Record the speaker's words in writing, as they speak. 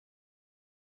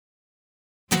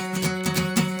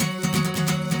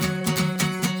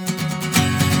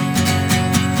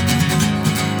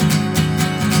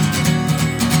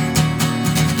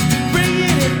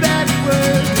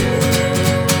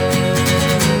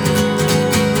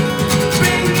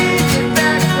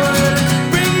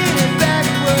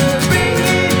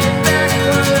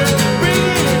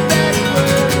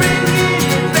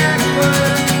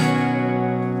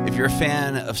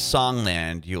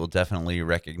Songland, you will definitely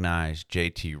recognize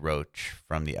JT Roach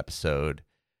from the episode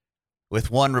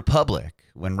with One Republic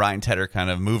when Ryan Tedder kind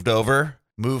of moved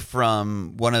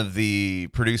from one of the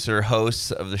producer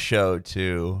hosts of the show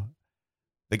to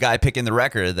the guy picking the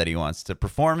record that he wants to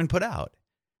perform and put out.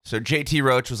 So JT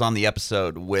Roach was on the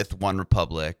episode with One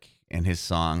Republic, and his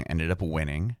song ended up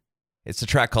winning. It's a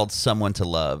track called Someone to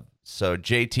Love. So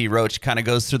JT Roach kind of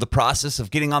goes through the process of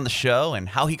getting on the show and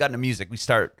how he got into music. We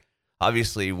start,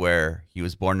 obviously, where he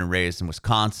was born and raised in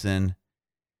Wisconsin.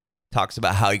 Talks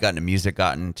about how he got into music,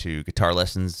 got into guitar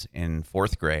lessons in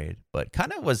 4th grade, but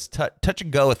kind of was touch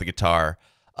and go with the guitar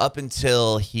up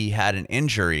until he had an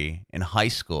injury in high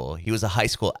school. He was a high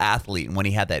school athlete, and when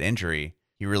he had that injury,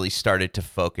 he really started to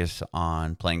focus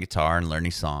on playing guitar and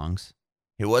learning songs.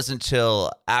 It wasn't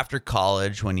until after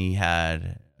college, when he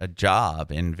had a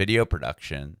job in video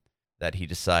production, that he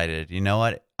decided, you know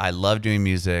what, I love doing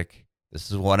music. This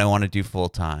is what I want to do full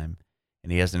time.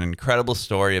 And he has an incredible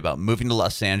story about moving to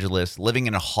Los Angeles, living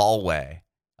in a hallway,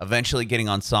 eventually getting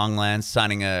on Songland,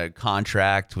 signing a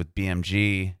contract with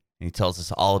BMG. And he tells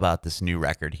us all about this new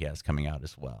record he has coming out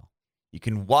as well. You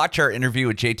can watch our interview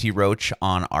with JT Roach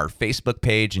on our Facebook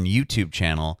page and YouTube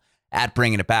channel at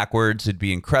Bringing It Backwards. It'd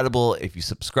be incredible if you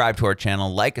subscribe to our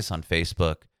channel, like us on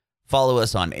Facebook, follow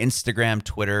us on Instagram,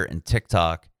 Twitter, and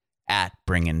TikTok at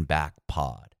Bringing Back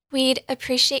Pod. We'd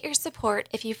appreciate your support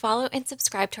if you follow and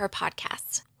subscribe to our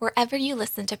podcast, wherever you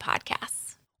listen to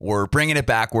podcasts. We're Bringing It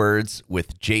Backwards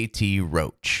with JT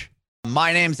Roach.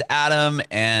 My name's Adam,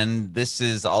 and this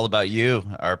is all about you.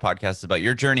 Our podcast is about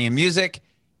your journey in music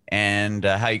and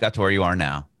how you got to where you are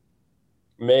now.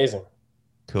 Amazing.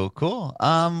 Cool.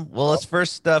 Well, let's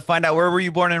first find out, where were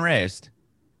you born and raised?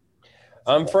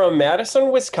 I'm from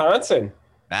Madison, Wisconsin.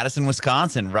 Madison,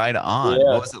 Wisconsin. Right on. Yeah.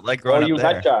 What was it like growing up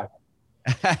there? Betcha.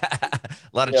 A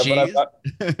lot of cheese.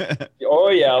 Oh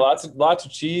yeah, lots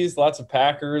of cheese, lots of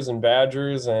Packers and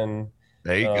Badgers, and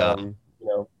there you go. You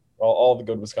know, all the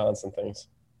good Wisconsin things.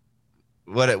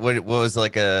 What was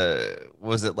like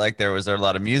was it like there? Was there a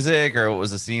lot of music, or what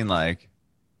was the scene like?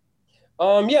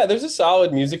 Yeah, there's a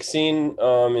solid music scene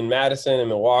in Madison and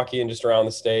Milwaukee and just around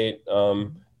the state.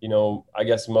 You know, I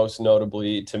guess most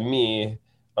notably to me,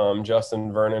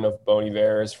 Justin Vernon of Bon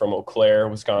Iver is from Eau Claire,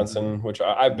 Wisconsin, which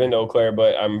I've been to Eau Claire,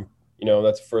 but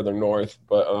that's further north.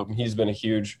 But he's been a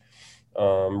huge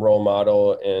role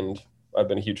model, and I've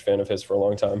been a huge fan of his for a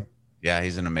long time. Yeah,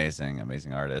 he's an amazing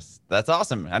artist. That's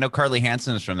awesome. I know Carly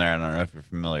Hansen is from there. I don't know if you're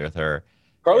familiar with her.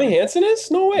 Carly Hansen is?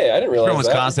 No way. I didn't realize from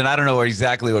Wisconsin. that. I don't know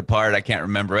exactly what part. I can't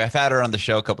remember. I've had her on the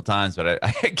show a couple times, but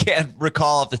I can't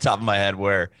recall off the top of my head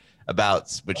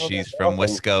whereabouts. But she's from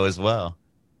awesome. Wisco as well.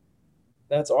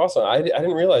 That's awesome. I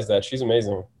didn't realize that. She's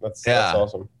amazing. That's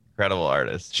awesome. Incredible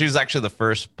artist. She was actually the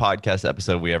first podcast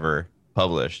episode we ever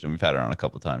published, and we've had her on a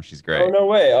couple times. She's great. Oh, no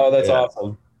way. Oh, that's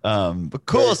awesome. But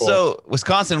cool. So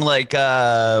Wisconsin, like,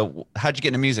 how'd you get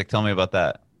into music? Tell me about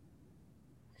that.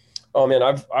 Oh man,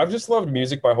 I've just loved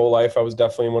music my whole life. I was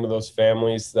definitely in one of those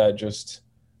families that just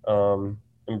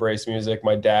embraced music.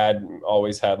 My dad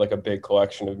always had like a big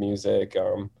collection of music.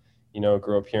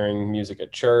 Grew up hearing music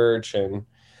at church, and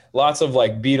lots of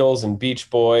like Beatles and Beach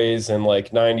Boys and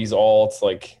like 90s alts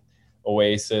like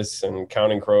Oasis and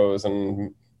Counting Crows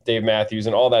and Dave Matthews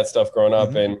and all that stuff growing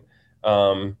up. And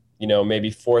maybe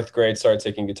 4th grade started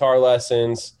taking guitar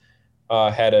lessons.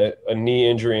 Had a knee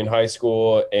injury in high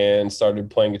school and started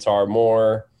playing guitar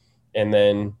more. And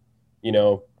then,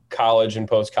 college and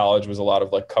post-college was a lot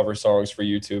of like cover songs for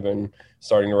YouTube and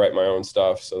starting to write my own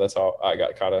stuff. So that's how I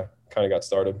got kind of got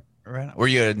started. Right. Were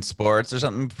you in sports or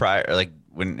something prior, like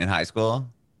when in high school?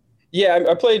 Yeah,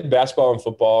 I played basketball and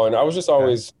football, and I was just I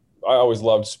always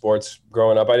loved sports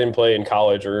growing up. I didn't play in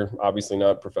college, or obviously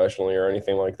not professionally or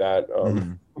anything like that.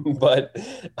 But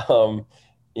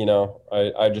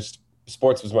I just,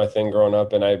 sports was my thing growing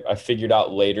up, and I figured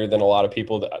out later than a lot of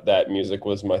people that music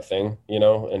was my thing,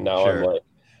 and now I'm like,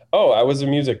 oh, I was a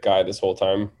music guy this whole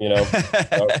time,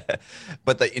 So.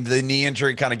 But the knee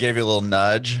injury kind of gave you a little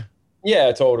nudge.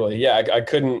 Yeah, totally. Yeah, I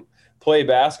couldn't play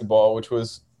basketball, which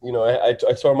was, I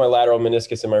tore my lateral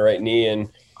meniscus in my right knee, and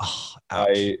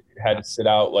I had to sit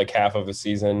out like half of a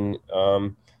season.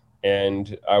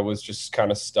 And I was just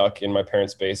kind of stuck in my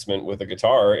parents' basement with a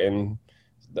guitar, and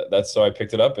that's so I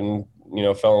picked it up and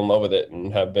fell in love with it,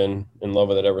 and have been in love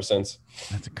with it ever since.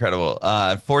 That's incredible.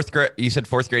 4th grade, you said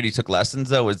 4th grade you took lessons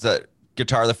though. Was that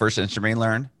guitar the first instrument you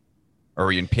learned, or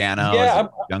were you in piano as a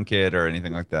young kid or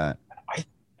anything like that?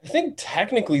 I think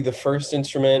technically the first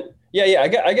instrument,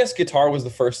 I guess guitar was the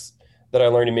first that I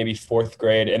learned in maybe 4th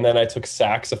grade, and then I took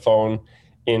saxophone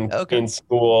in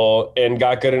school and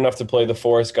got good enough to play the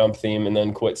Forrest Gump theme and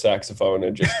then quit saxophone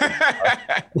and just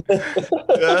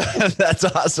That's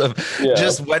awesome. Yeah.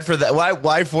 Just went for that.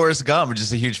 Why Forrest Gump?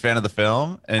 Just a huge fan of the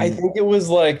film. And I think it was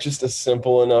like just a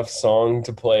simple enough song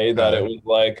to play that it was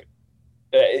like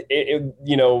I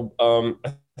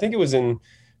think it was in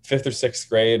 5th or 6th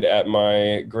grade at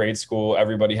my grade school.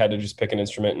 Everybody had to just pick an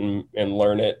instrument and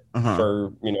learn it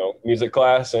for, music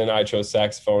class. And I chose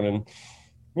saxophone, and,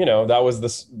 that was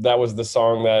the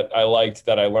song that I liked,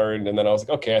 that I learned. And then I was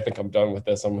like, okay, I think I'm done with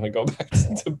this. I'm going to go back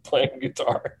to playing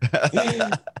guitar.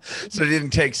 So you didn't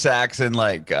take sax in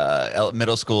like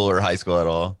middle school or high school at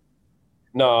all?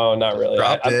 No, not really.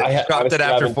 Dropped it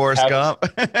after Forrest Gump.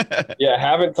 Yeah,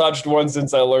 haven't touched one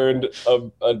since I learned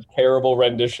a terrible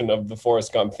rendition of the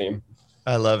Forrest Gump theme.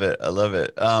 I love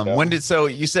it. So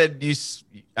you said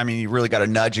you really got a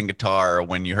nudge in guitar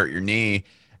when you hurt your knee.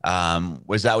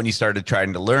 Was that when you started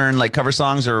trying to learn like cover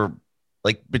songs, or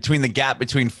like between the gap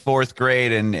between 4th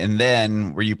grade and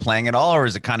then were you playing at all, or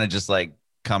is it kind of just like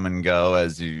come and go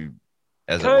as it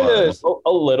was? A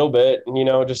little bit,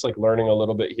 just like learning a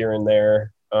little bit here and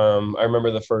there. I remember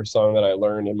the first song that I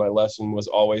learned in my lesson was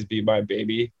 "Always Be My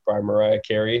Baby" by Mariah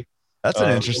Carey. That's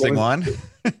an interesting one.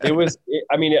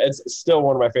 It's still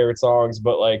one of my favorite songs,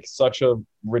 but like such a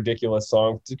ridiculous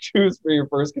song to choose for your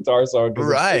first guitar song.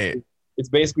 Right. It's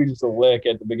basically just a lick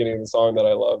at the beginning of the song that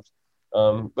I loved.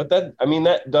 But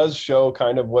that does show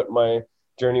kind of what my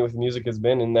journey with music has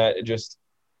been, in that it just,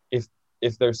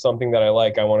 if there's something that I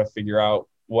like, I want to figure out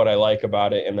what I like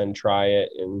about it and then try it.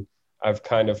 And I've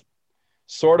kind of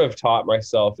sort of taught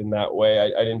myself in that way.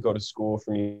 I didn't go to school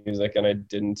for music, and I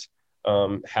didn't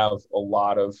have a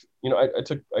lot of, I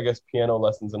took, I guess, piano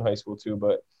lessons in high school too,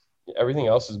 but everything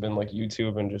else has been like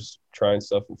YouTube and just trying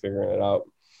stuff and figuring it out.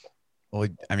 Well,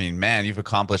 I mean, man, you've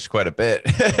accomplished quite a bit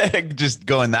just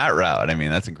going that route. I mean,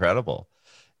 that's incredible.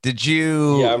 Did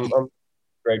you? Yeah, I'm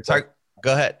great. Sorry,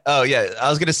 go ahead. Oh, yeah. I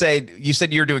was going to say, you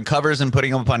said you were doing covers and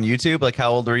putting them up on YouTube. Like,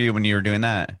 how old were you when you were doing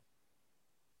that?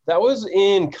 That was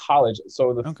in college.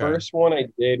 So the first one I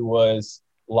did was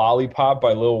Lollipop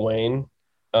by Lil Wayne.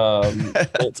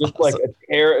 Just awesome.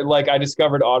 I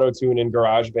discovered auto-tune in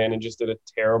GarageBand and just did a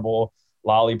terrible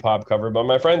Lollipop cover, but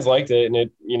my friends liked it, and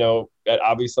it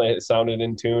obviously it sounded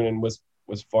in tune and was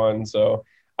fun. So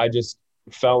I just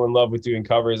fell in love with doing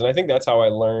covers, and I think that's how I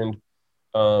learned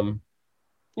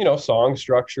song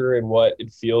structure and what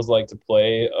it feels like to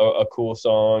play a cool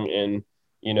song. And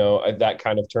that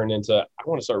kind of turned into, I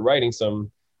want to start writing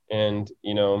some, and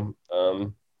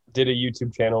did a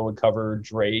YouTube channel, would cover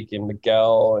Drake and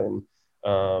Miguel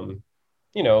and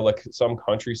like some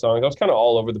country songs. I was kind of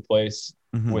all over the place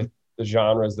with the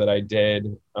genres that I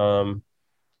did. And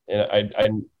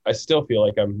I still feel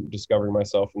like I'm discovering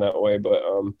myself in that way, but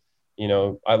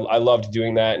I loved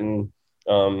doing that. And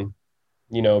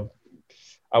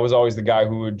I was always the guy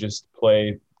who would just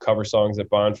play cover songs at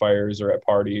bonfires or at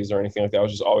parties or anything like that. I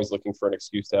was just always looking for an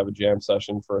excuse to have a jam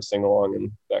session for a sing-along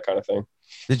and that kind of thing.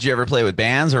 Did you ever play with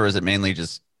bands, or was it mainly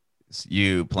just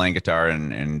you playing guitar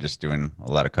and just doing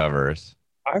a lot of covers?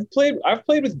 I've played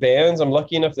with bands. I'm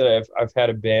lucky enough that I've had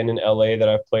a band in LA that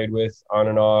I've played with on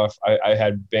and off. I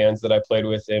had bands that I played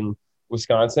with in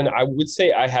Wisconsin. I would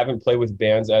say I haven't played with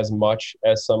bands as much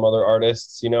as some other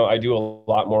artists. I do a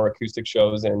lot more acoustic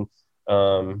shows, and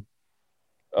I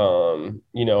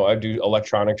do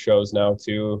electronic shows now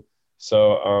too.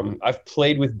 So I've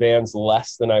played with bands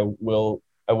less than I would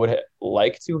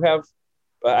like to have.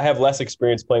 I have less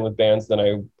experience playing with bands than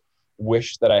I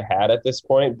wish that I had at this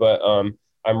point, but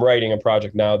I'm writing a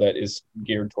project now that is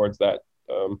geared towards that.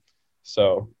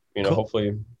 So cool.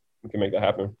 Hopefully we can make that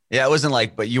happen. Yeah, it wasn't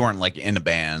like, but you weren't like in a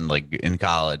band, like in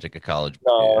college, like a college.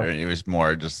 No. It was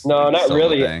more just not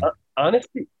really.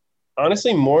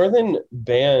 Honestly, more than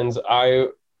bands, I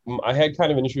had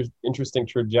kind of an interesting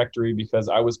trajectory, because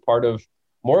I was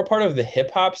more a part of the hip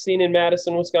hop scene in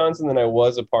Madison, Wisconsin, than I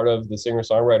was a part of the singer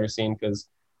songwriter scene, because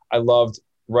I loved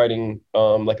writing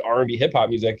like R&B hip hop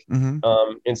music.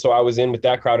 And so I was in with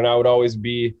that crowd, and I would always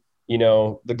be,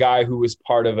 the guy who was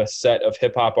part of a set of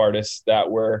hip hop artists that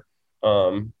were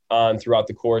on throughout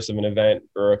the course of an event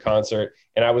or a concert.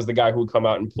 And I was the guy who would come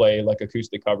out and play like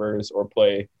acoustic covers, or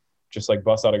play just like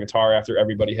bust out a guitar after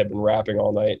everybody had been rapping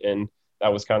all night. And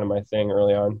that was kind of my thing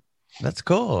early on. That's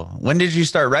cool. When did you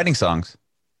start writing songs?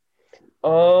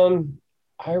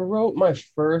 I wrote my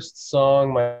first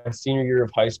song my senior year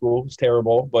of high school. It was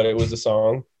terrible, but it was a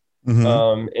song. And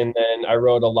then I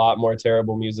wrote a lot more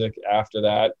terrible music after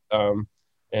that. And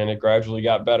it gradually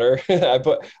got better. I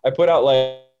put out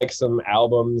like some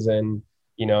albums, and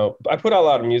I put out a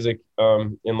lot of music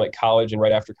in like college and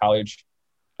right after college.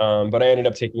 But I ended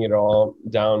up taking it all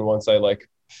down once I like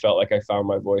felt like I found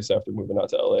my voice after moving out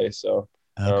to LA. So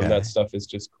that Okay. stuff is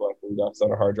just collecting dust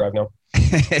on a hard drive now.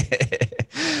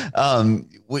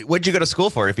 What'd you go to school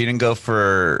for if you didn't go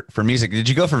for music? Did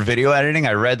you go for video editing?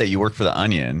 I read that you worked for The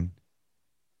Onion.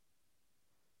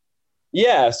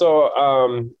 Yeah,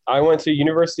 so I went to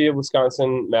University of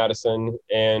Wisconsin Madison,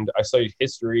 and I studied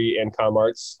history and comm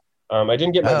arts. I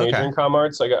didn't get my Oh, major okay. in comm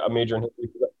arts. I got a major in history.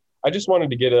 I just wanted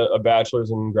to get a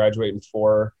bachelor's and graduate in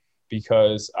 4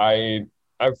 because I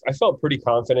felt pretty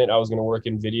confident I was going to work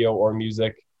in video or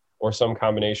music or some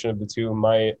combination of the two.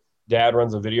 My dad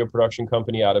runs a video production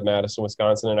company out of Madison,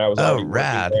 Wisconsin, and I was Oh, already working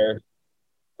rad. there.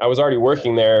 I was already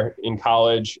working there in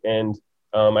college, and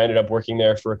I ended up working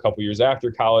there for a couple years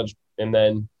after college, and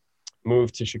then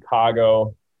moved to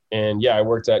Chicago. And yeah, I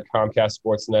worked at Comcast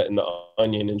Sportsnet in the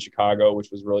Onion in Chicago, which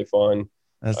was really fun.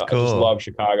 That's I just cool. love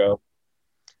Chicago.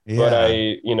 But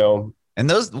Yeah. And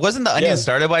those wasn't The Onion yeah,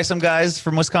 started by some guys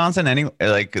from Wisconsin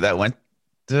like that went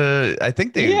to I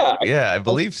think they yeah. yeah, I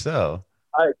believe so.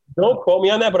 I don't quote me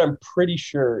on that, but I'm pretty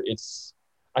sure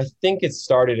I think it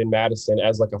started in Madison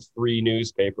as like a free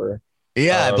newspaper.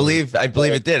 Yeah, I believe But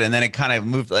it did. And then it kind of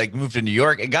moved to New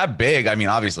York. It got big. I mean,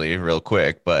 obviously real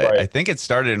quick, but I right, think it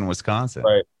started in Wisconsin.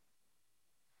 right.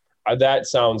 That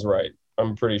sounds right.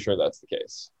 I'm pretty sure that's the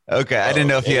case. Okay. I didn't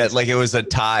know if you And had it's like it was a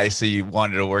tie, so you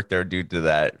wanted to work there due to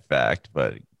that fact,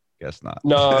 but guess not.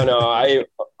 no, no,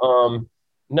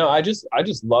 no, I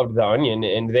just loved the Onion,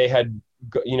 and they had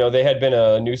been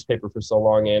a newspaper for so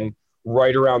long, and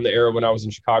right around the era when I was in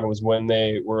Chicago was when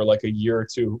they were like a year or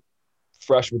two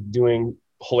fresh with doing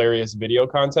hilarious video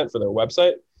content for their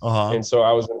website. Uh-huh. And so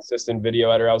I was an assistant video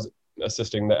editor. I was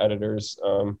assisting the editors,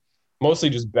 mostly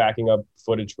just backing up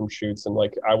footage from shoots. And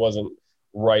like, I wasn't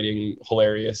writing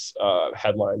hilarious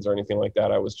headlines or anything like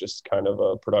that. I was just kind of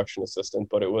a production assistant,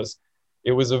 but it was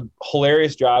a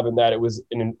hilarious job in that it was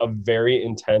in a very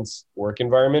intense work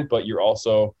environment, but you're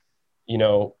also, you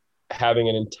know, having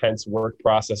an intense work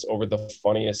process over the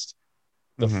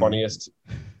Hmm. funniest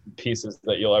pieces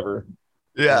that you'll ever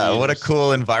Yeah, read what or a see.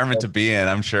 cool environment to be in,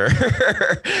 I'm sure.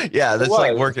 Yeah, It that's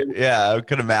like was. working. Yeah, I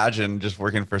could imagine just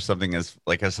working for something as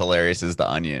hilarious as The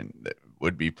Onion. That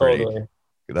would be Totally.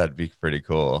 that'd be pretty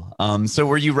cool. So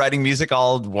were you writing music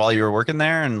all while you were working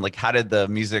there? And like how did the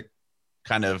music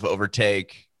kind of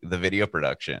overtake the video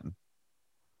production?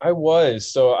 I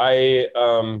was. So I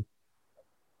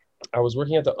was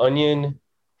working at the Onion,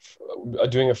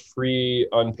 doing a free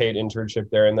unpaid internship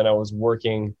there, and then I was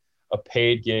working a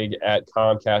paid gig at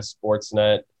Comcast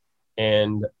Sportsnet,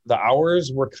 and the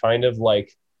hours were kind of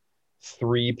like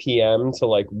 3 p.m. to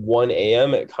like 1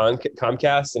 a.m. at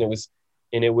Comcast,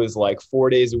 and it was like 4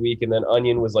 days a week, and then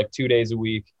Onion was like 2 days a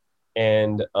week,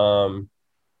 and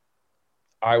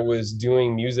I was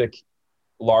doing music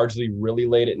largely really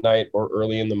late at night or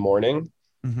early in the morning,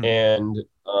 Hmm. and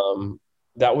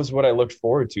that was what I looked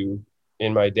forward to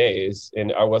in my days,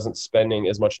 and I wasn't spending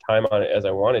as much time on it as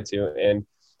I wanted to, and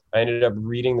I ended up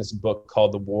reading this book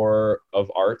called The War of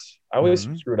Art. I always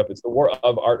Hmm. screw it up. It's The War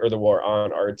of Art or The War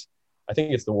on Art. I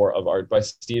think it's The War of Art by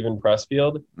Stephen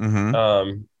Pressfield. Hmm.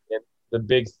 And the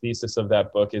big thesis of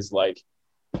that book is like,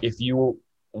 if you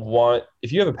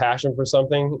if you have a passion for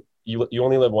something, you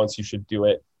only live once, you should do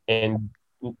it. And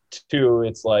 2,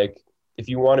 it's like, if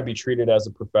you want to be treated as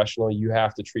a professional, you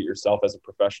have to treat yourself as a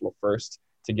professional first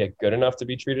to get good enough to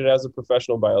be treated as a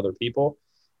professional by other people.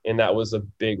 And that was a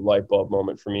big light bulb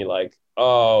moment for me. Like,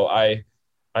 oh, I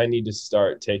need to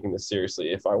start taking this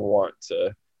seriously if I want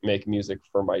to make music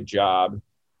for my job,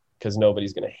 because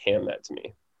nobody's going to hand that to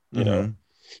me, you know? Hmm.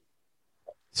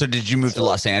 So did you move to So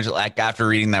Los Angeles? Like after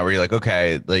reading that, were you like,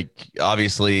 okay, like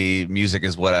obviously music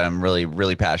is what I'm really,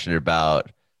 really passionate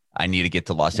about. I need to get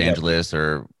to Los exactly. Angeles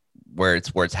or where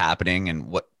it's happening.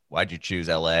 And why'd you choose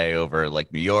LA over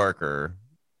like New York or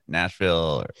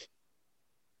Nashville? Or,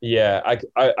 Yeah,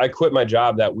 I quit my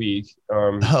job that week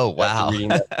oh, after wow. reading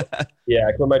that. Yeah,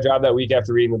 I quit my job that week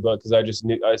after reading the book because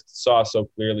I saw so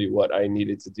clearly what I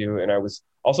needed to do, and I was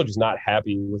also just not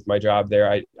happy with my job there.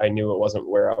 I knew it wasn't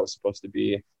where I was supposed to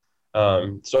be.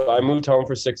 Mhm. So I moved home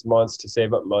for 6 months to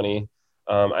save up money.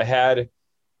 I had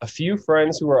a few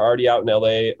friends who were already out in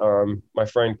LA. My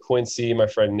friend Quincy, my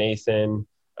friend Nathan,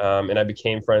 and I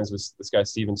became friends with this guy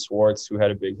Steven Swartz, who had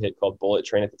a big hit called Bullet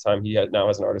Train at the time. Now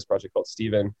has an artist project called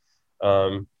Steven.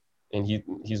 And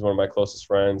he's one of my closest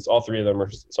friends. All 3 of them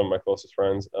are some of my closest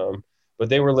friends. But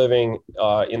they were living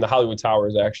in the Hollywood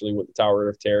Towers, actually, what the Tower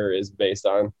of Terror is based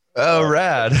on. Oh, Um,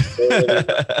 rad. they were living in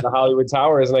the Hollywood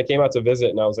Towers, and I came out to visit,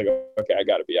 and I was like, okay, I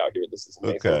got to be out here. This is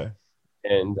amazing. Okay.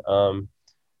 And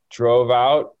drove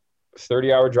out.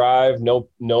 30-hour drive,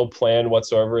 no plan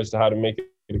whatsoever as to how to make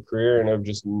it a career, and I've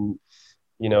just,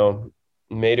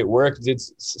 made it work. Did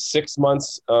 6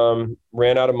 months,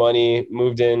 ran out of money,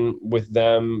 moved in with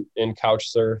them and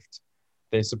couch surfed.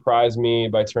 They surprised me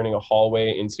by turning a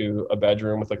hallway into a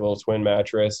bedroom with like a little twin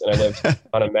mattress, and I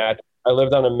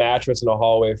lived on a mattress in a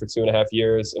hallway for 2.5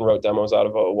 years and wrote demos out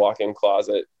of a walk-in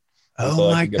closet Oh until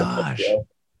I my could get a gosh. deal.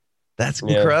 That's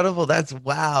Yeah. incredible. That's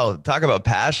wow. Talk about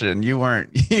passion. You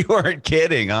weren't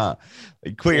kidding, huh?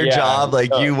 Like quit your job.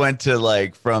 Like you went to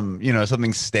like from,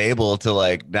 something stable to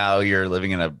like now you're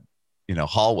living in a,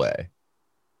 hallway.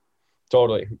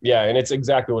 Totally. Yeah. And it's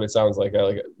exactly what it sounds like.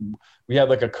 We had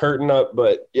like a curtain up,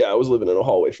 but yeah, I was living in a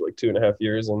hallway for like 2.5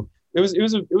 years, and it was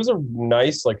a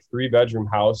nice, like 3-bedroom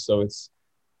house. So it's,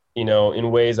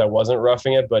 in ways I wasn't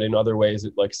roughing it, but in other ways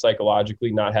it like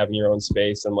psychologically not having your own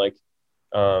space and like,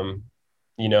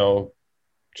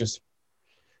 just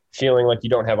feeling like you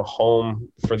don't have a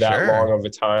home for that long of a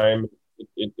time.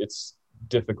 It's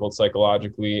difficult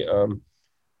psychologically.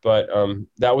 But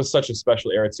that was such a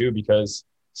special era too, because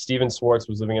Steven Swartz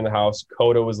was living in the house.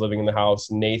 Coda was living in the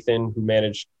house. Nathan, who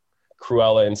managed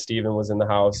Cruella and Steven, was in the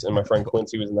house. And my friend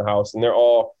Quincy was in the house. And they're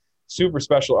all super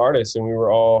special artists. And we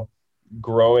were all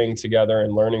growing together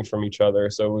and learning from each other.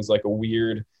 So it was like a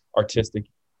weird artistic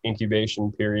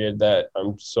incubation period that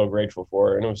I'm so grateful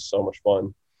for. And it was so much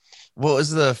fun. What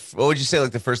would you say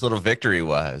like the first little victory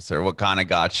was, or what kind of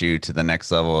got you to the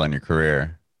next level in your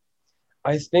career?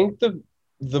 I think the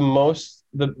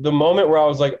moment where I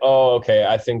was like, oh, okay,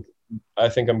 I think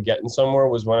I'm getting somewhere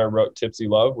was when I wrote Tipsy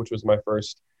Love, which was my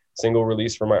first single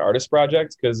release for my artist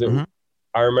project. Cause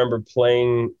I remember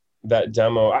playing that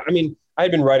demo. I mean, I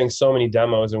had been writing so many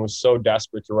demos and was so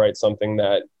desperate to write something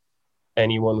that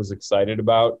anyone was excited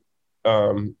about.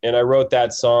 And I wrote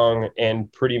that song,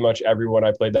 and pretty much everyone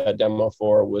I played that demo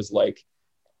for was like,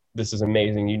 this is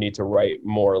amazing. You need to write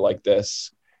more like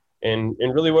this. And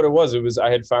really what it was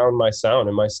I had found my sound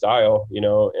and my style,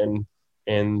 and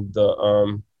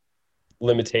the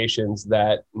limitations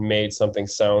that made something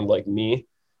sound like me.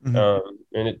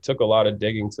 And it took a lot of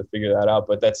digging to figure that out.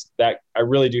 But I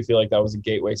really do feel like that was a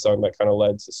gateway song that kind of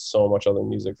led to so much other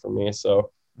music for me.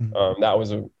 So that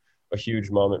was a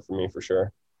huge moment for me for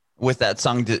sure. With that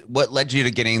song, what led you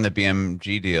to getting the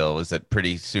BMG deal? Was it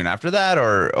pretty soon after that,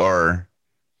 or?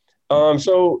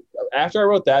 So after I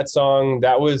wrote that song,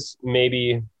 that was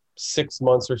maybe 6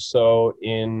 months or so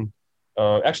in.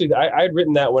 Actually, I had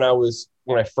written that when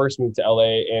I first moved to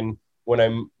LA, and when I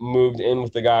moved in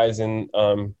with the guys, and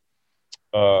I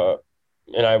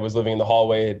was living in the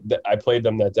hallway, I played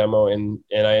them that demo, and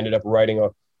I ended up writing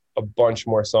a bunch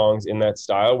more songs in that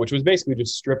style, which was basically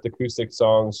just stripped acoustic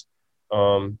songs.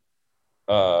 A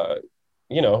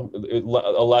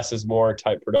less is more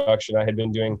type production. I had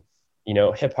been doing,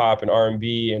 hip hop and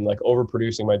R&B and like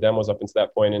overproducing my demos up until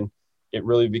that point. And it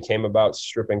really became about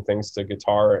stripping things to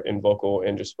guitar and vocal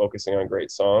and just focusing on great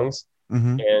songs.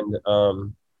 And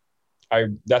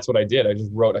that's what I did. I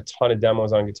just wrote a ton of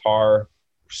demos on guitar,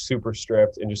 super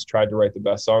stripped, and just tried to write the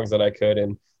best songs that I could.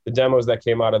 And the demos that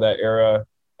came out of that era,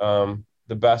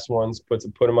 the best ones, put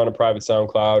them on a private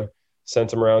SoundCloud, sent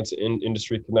them around to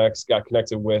Industry Connects, got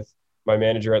connected with my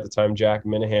manager at the time, Jack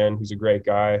Minahan, who's a great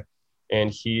guy. And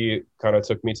he kind of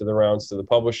took me to the rounds to the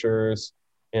publishers,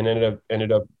 and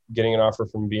ended up getting an offer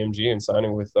from BMG and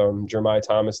signing with Jeremiah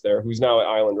Thomas there, who's now at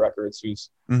Island Records, who's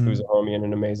a homie and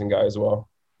an amazing guy as well.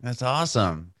 That's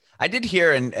awesome. I did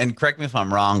hear, and correct me if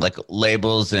I'm wrong, like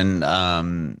labels and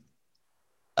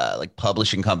like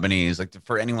publishing companies, like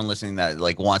for anyone listening that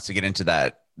like wants to get into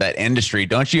that industry,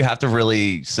 don't you have to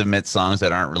really submit songs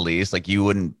that aren't released? Like you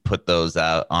wouldn't put those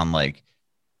out on like,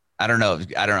 I'm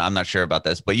not sure about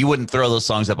this, but you wouldn't throw those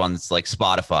songs up on like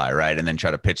Spotify, right? And then try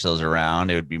to pitch those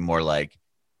around. It would be more like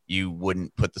you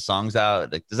wouldn't put the songs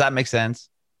out. Like, does that make sense?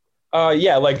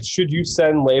 Yeah. Like, should you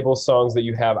send label songs that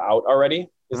you have out already?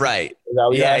 Right. Is that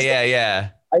what you're asking? Yeah.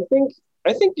 I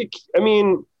think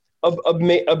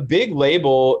a big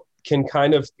label can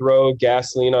kind of throw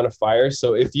gasoline on a fire.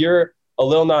 So if you're a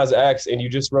Lil Nas X and you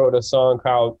just wrote a song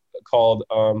called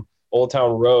Old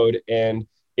Town Road, and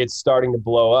it's starting to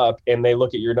blow up, and they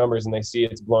look at your numbers and they see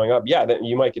it's blowing up, yeah, then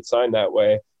you might get signed that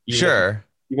way. Even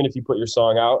if you put your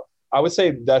song out. I would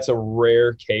say that's a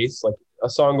rare case, like a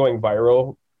song going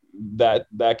viral, that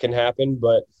can happen.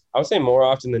 But I would say more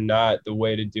often than not, the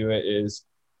way to do it is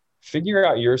figure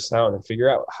out your sound and figure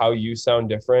out how you sound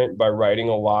different by writing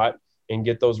a lot and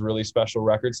get those really special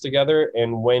records together.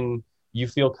 And when you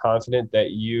feel confident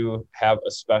that you have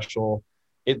a special,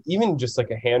 even just like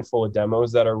a handful of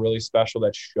demos that are really special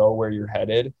that show where you're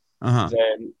headed,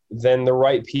 then the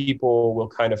right people will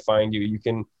kind of find you. You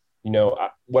can,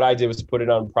 what I did was put it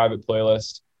on a private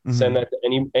playlist, send Mm-hmm. that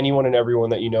to anyone and everyone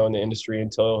that you know in the industry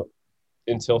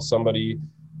until somebody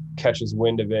catches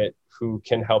wind of it who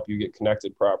can help you get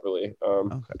connected properly,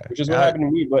 Okay. which is what happened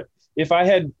to me. But if I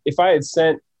had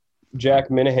sent Jack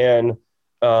Minahan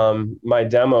my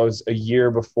demos a year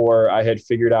before I had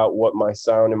figured out what my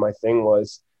sound and my thing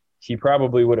was, he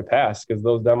probably would have passed, because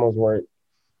those demos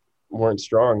weren't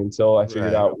strong until I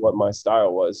figured Right. out what my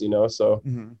style was, So,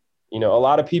 Mm-hmm. a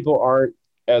lot of people aren't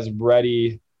as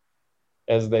ready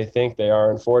as they think they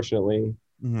are, unfortunately,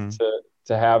 Mm-hmm.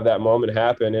 to have that moment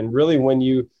happen. And really, when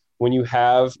you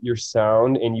have your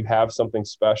sound and you have something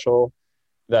special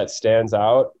that stands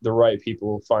out, the right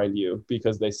people find you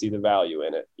because they see the value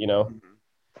in it.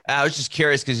 I was just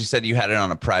curious because you said you had it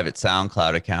on a private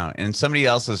SoundCloud account, and somebody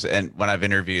else's. And when I've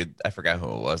interviewed, I forgot who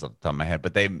it was off the top of my head,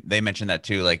 but they mentioned that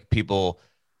too. Like people,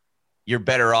 you're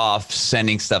better off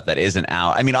sending stuff that isn't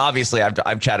out. I mean, obviously,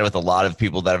 I've chatted with a lot of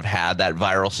people that have had that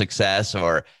viral success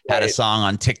or had a Right. song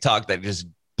on TikTok that just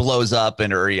blows up,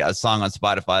 and or a song on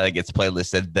Spotify that gets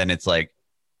playlisted. Then it's like,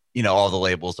 all the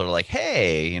labels are like,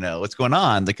 hey, what's going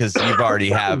on? Because you've already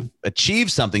have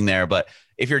achieved something there. But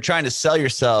if you're trying to sell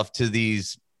yourself to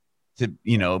these to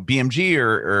BMG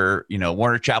or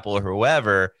Warner Chappell or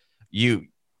whoever, you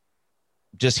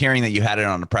just hearing that you had it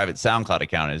on a private SoundCloud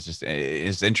account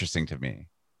is interesting to me.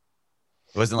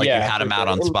 It wasn't like you Yeah, had for them out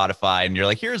sure. on Spotify and you're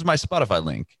like, here's my Spotify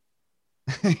link.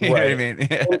 You know what I Right.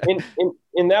 mean?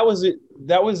 And that was it.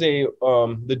 That was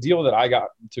the deal that I got,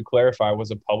 to clarify,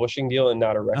 was a publishing deal and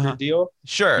not a Uh-huh. record deal,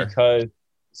 Sure. because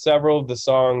several of the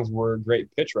songs were great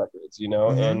pitch records,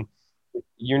 Mm-hmm. and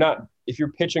you're not, if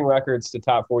you're pitching records to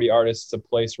top 40 artists to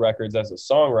place records as a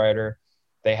songwriter,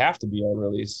 they have to be on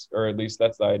release, or at least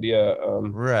that's the idea.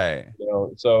 Right.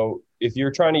 So if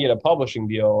you're trying to get a publishing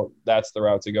deal, that's the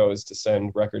route to go, is to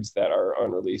send records that are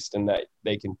unreleased and that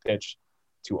they can pitch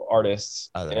to artists.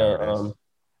 Other artists.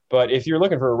 But if you're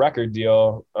looking for a record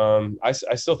deal, I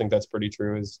still think that's pretty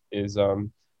true. Is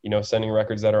sending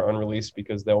records that are unreleased,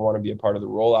 because they'll want to be a part of the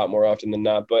rollout more often than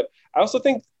not. But I also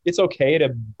think it's okay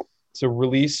to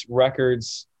release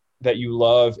records that you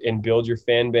love and build your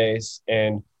fan base,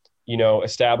 and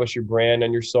establish your brand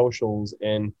on your socials,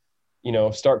 and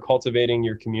start cultivating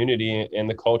your community and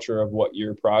the culture of what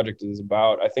your project is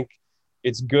about. I think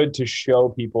it's good to show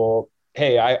people,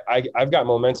 hey, I've got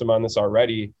momentum on this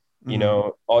already. Mm-hmm.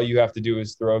 All you have to do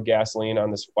is throw gasoline on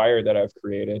this fire that I've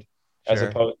created, as Sure.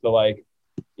 opposed to, like,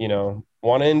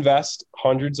 want to invest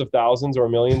hundreds of thousands or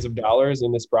millions of dollars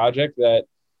in this project that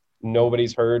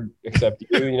nobody's heard except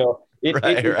you. It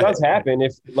Right. does happen.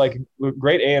 If, like,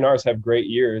 great A&Rs have great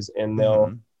ears, and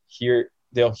Mm-hmm.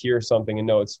 they'll hear something and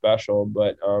know it's special,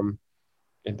 but I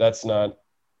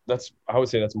would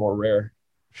say that's more rare.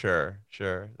 Sure.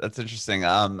 That's interesting.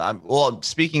 Well,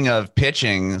 speaking of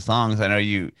pitching songs, I know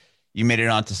you made it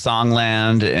onto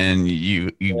Songland and you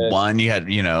And won. You had,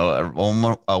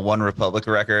 a One Republic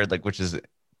record, like, which is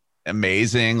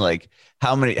amazing. Like,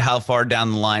 how far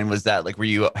down the line was that? Like,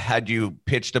 had you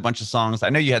pitched a bunch of songs? I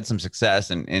know you had some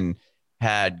success and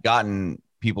had gotten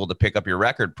people to pick up your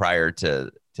record prior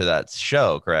to that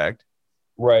show, correct?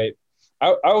 right.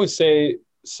 I would say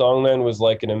Songland was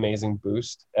like an amazing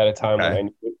boost at a time Okay.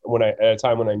 when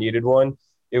I needed one.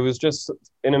 It was just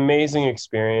an amazing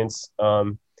experience.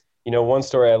 One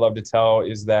story I love to tell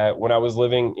is that when I was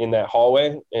living in that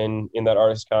hallway in that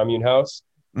artist commune house,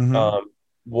 Mm-hmm.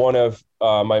 one of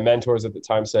my mentors at the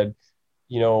time said,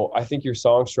 I think your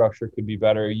song structure could be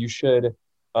better. You should,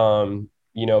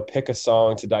 pick a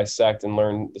song to dissect and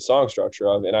learn the song structure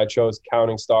of. And I chose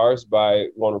Counting Stars by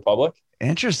One Republic. And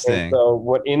Interesting.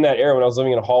 so in that era, when I was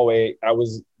living in a hallway, I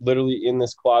was literally in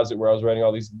this closet where I was writing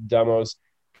all these demos,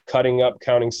 cutting up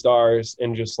Counting Stars,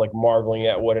 and just, like, marveling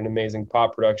at what an amazing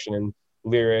pop production and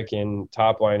lyric and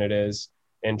top line it is,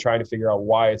 and trying to figure out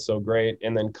why it's so great.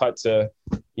 And then cut to,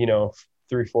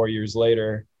 3-4 years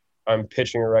later, I'm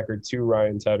pitching a record to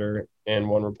Ryan Tedder and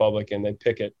One Republic, and they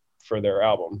pick it for their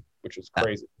album, which was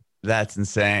crazy. That's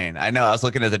insane. I know. I was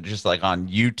looking at it just like on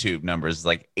YouTube numbers,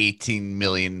 like 18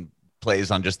 million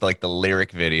plays on just like the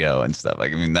lyric video and stuff.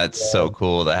 Like, I mean, that's Yeah. so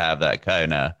cool to have that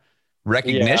kind of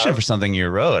recognition Yeah. for something you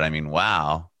wrote. I mean,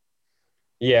 wow.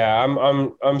 Yeah,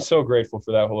 I'm so grateful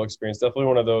for that whole experience. Definitely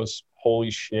one of those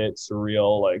holy shit,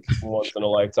 surreal, like, once in a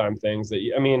lifetime things that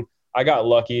I mean, I got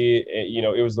lucky.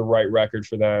 It was the right record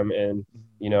for them, and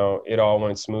it all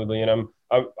went smoothly. And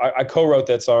I co-wrote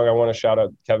that song. I want to shout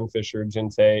out Kevin Fisher,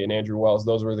 Jinte, and Andrew Wells.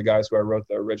 Those were the guys who I wrote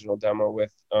the original demo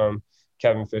with.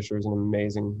 Kevin Fisher is an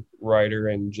amazing writer,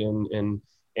 and Jin and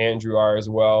Andrew are as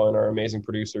well, and are amazing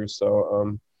producers.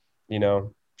 So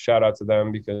shout out to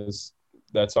them, because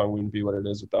that song wouldn't be what it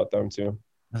is without them too.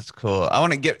 That's cool. I'll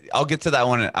get to that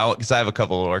one because I have a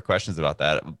couple more questions about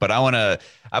that. But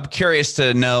I'm curious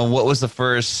to know what was the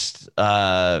first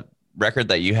record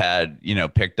that you had,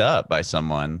 picked up by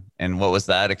someone, and what was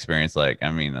that experience like?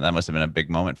 I mean, that must have been a big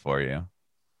moment for you.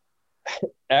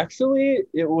 Actually,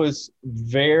 it was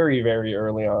very, very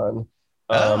early on.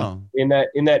 Oh, In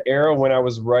that era when I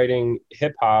was writing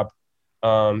hip hop,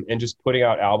 and just putting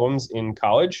out albums in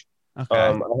college.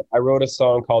 okay. I wrote a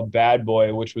song called Bad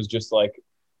Boy, which was just like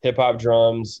hip hop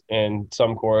drums and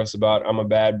some chorus about I'm a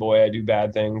bad boy, I do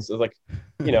bad things. It was like,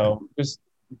 just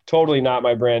totally not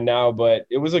my brand now, but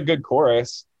it was a good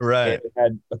chorus. And Right. it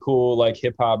had a cool like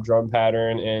hip hop drum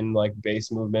pattern and like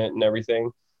bass movement and everything.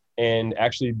 And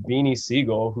actually, Beanie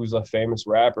Siegel, who's a famous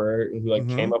rapper who like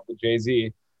Mm-hmm. came up with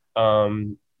Jay-Z,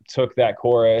 took that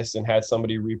chorus and had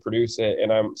somebody reproduce it.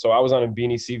 And I was on a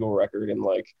Beanie Siegel record in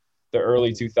like the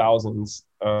early 2000s.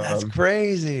 That's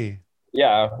crazy.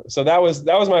 Yeah, so that was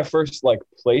my first like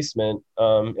placement.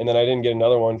 And then I didn't get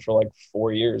another one for like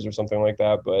 4 years or something like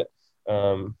that. But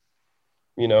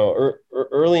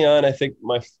early on, I think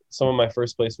some of my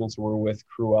first placements were with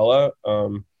Cruella.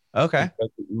 Okay.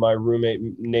 Because my roommate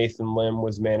Nathan Lim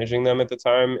was managing them at the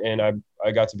time, and I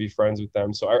got to be friends with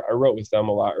them. So I wrote with them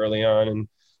a lot early on, and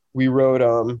we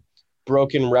wrote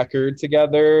 "Broken Record"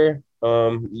 together.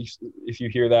 If you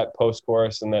hear that post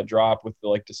chorus and that drop with the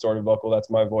like distorted vocal, that's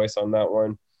my voice on that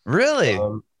one. Really?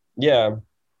 Yeah,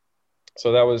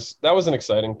 so that was an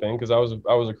exciting thing because I was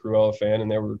a Cruella fan, and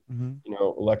they were Mm-hmm.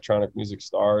 electronic music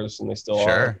stars, and they still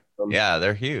are. Sure. Yeah,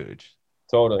 they're huge.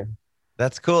 Totally.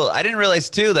 That's cool. I didn't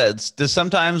realize too that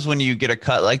sometimes when you get a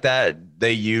cut like that,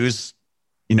 they use,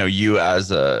 you as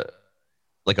a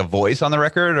voice on the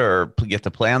record, or you have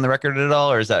to play on the record at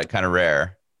all, or is that kind of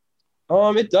rare?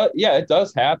 It does. Yeah, it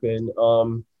does happen.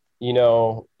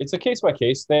 It's a case by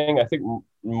case thing. I think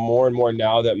more and more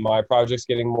now that my project's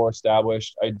getting more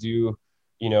established, I do,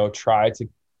 try to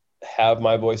have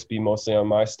my voice be mostly on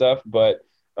my stuff. But,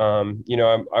 I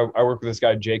work with this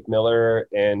guy, Jake Miller,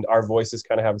 and our voices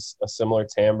kind of have a similar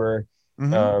timbre.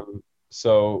 Mm-hmm.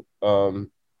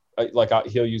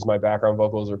 He'll use my background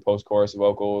vocals or post chorus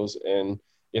vocals, and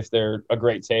if they're a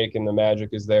great take and the magic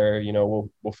is there, we'll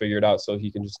figure it out so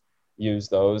he can just use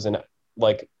those. And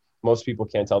like most people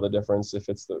can't tell the difference if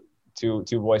it's the two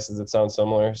voices that sound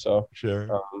similar. So Sure.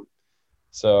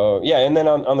 yeah. And then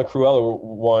on the Cruella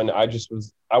one, I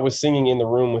was singing in the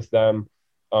room with them,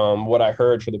 what I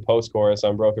heard for the post chorus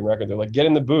on Broken Record. They're like, get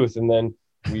in the booth, and then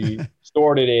we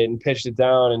distorted it and pitched it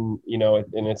down, and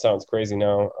and it sounds crazy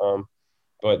now.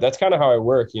 But that's kind of how I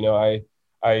work.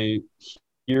 I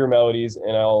hear melodies,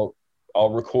 and I'll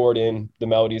record in the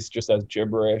melodies just as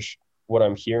gibberish what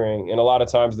I'm hearing. And a lot of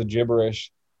times the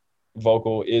gibberish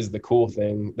vocal is the cool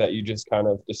thing that you just kind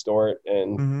of distort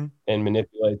Mm-hmm. and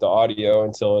manipulate the audio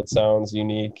until it sounds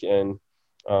unique, and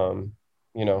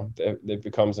it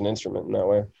becomes an instrument in that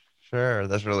way. Sure.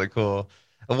 That's really cool.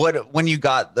 When you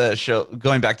got the show,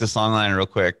 going back to Songline real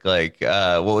quick, like,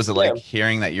 what was it Yeah. like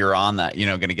hearing that you're on that,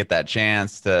 going to get that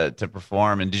chance to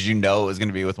perform? And did you know it was going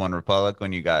to be with One Republic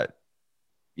when you got,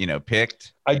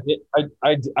 picked? I didn't.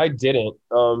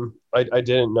 I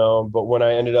didn't know, but when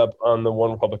I ended up on the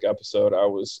One Republic episode, I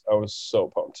was so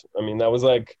pumped. I mean, that was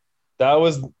what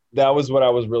I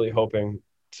was really hoping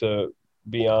to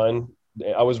be on.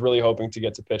 I was really hoping to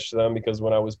get to pitch to them, because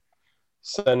when I was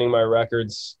sending my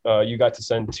records, you got to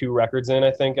send 2 records in,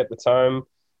 I think, at the time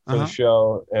for the Uh-huh.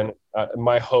 show, and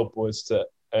my hope was to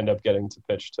end up getting to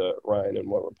pitch to Ryan and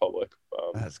One Republic.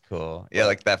 That's cool. Yeah, But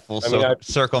like that full I mean,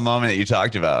 circle moment that you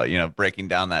talked about, breaking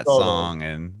down that totally, song,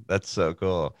 and that's so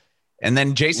cool. And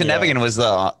then Jason yeah. Evigan was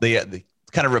the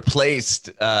kind of replaced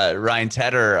Ryan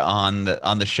Tedder on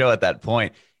the show at that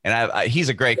point. And he's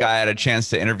a great guy. I had a chance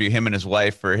to interview him and his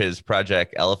wife for his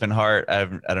project Elephant Heart. I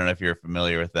don't know if you're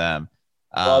familiar with them.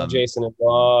 Love Um, Jason and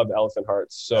love Elephant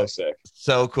Heart. So sick.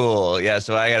 so cool. Yeah.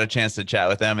 So I got a chance to chat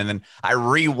with them. And then I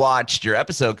rewatched your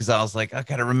episode because I was like, I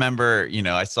gotta remember,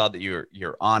 I saw that you're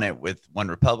on it with One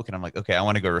Republic. And I'm like, okay, I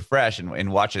want to go refresh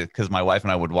and watch it, because my wife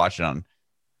and I would watch it on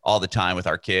all the time with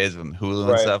our kids and Hulu and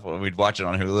Right. stuff. We'd watch it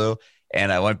on Hulu.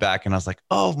 And I went back and I was like,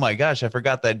 oh my gosh, I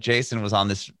forgot that Jason was on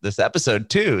this episode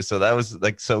too. So that was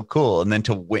like so cool. And then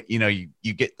to win,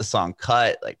 you get the song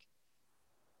cut, like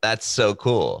that's so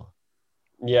cool.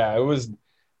 Yeah, it was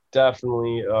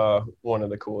definitely one of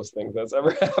the coolest things that's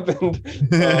ever happened.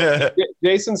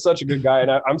 Jason's such a good guy, and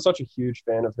I'm such a huge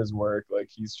fan of his work. Like,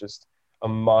 he's just a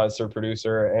monster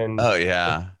producer and Oh a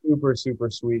yeah. super, super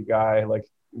sweet guy. Like,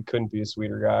 couldn't be a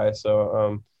sweeter guy.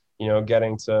 So,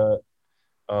 getting to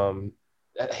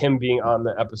him being on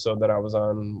the episode that I was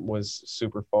on was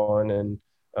super fun.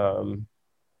 And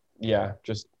yeah,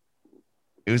 just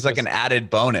it was like an added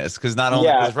bonus because not only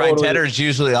yeah, because Ryan totally. Tedder's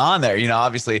usually on there,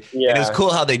 obviously, and it was Yeah,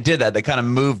 cool how they did that. They kind of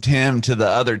moved him to the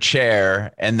other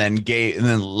chair and then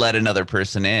let another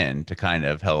person in to kind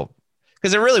of help.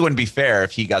 Because it really wouldn't be fair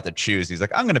if he got to choose. He's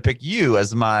like, I'm going to pick you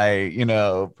as my,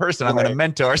 person I'm going to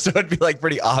mentor. So it'd be like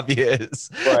pretty obvious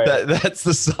right, that that's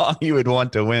the song you would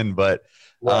want to win. But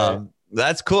right.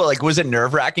 that's cool. Like, was it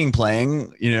nerve wracking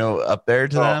playing, up there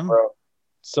to Oh, them? bro,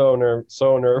 so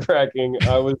nerve wracking.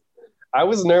 I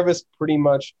was nervous pretty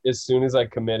much as soon as I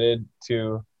committed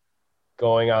to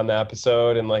going on the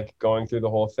episode and like going through the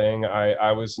whole thing.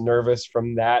 I was nervous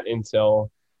from that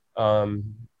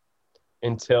um,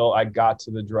 until I got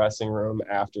to the dressing room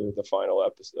after the final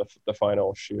episode, the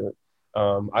final shoot.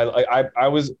 I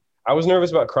was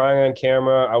nervous about crying on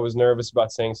camera. I was nervous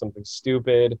about saying something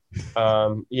stupid.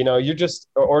 You're just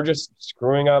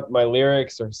screwing up my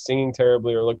lyrics or singing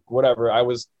terribly or like whatever.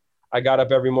 I got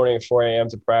up every morning at 4 a.m.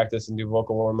 to practice and do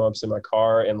vocal warm-ups in my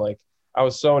car. And like, I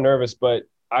was so nervous, but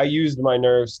I used my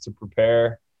nerves to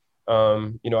prepare.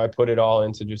 I put it all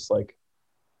into just like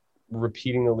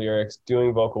repeating the lyrics,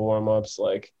 doing vocal warm-ups.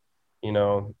 Like,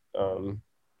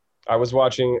 I was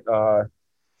watching,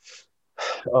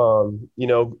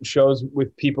 shows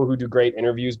with people who do great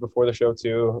interviews before the show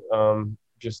too,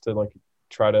 just to like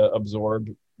try to absorb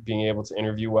being able to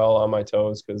interview well on my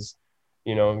toes. Cause,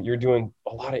 you're doing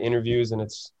a lot of interviews and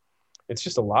it's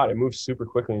just a lot. It moves super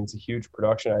quickly and it's a huge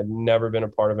production. I'd never been a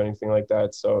part of anything like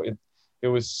that. So it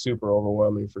was super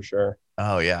overwhelming for sure.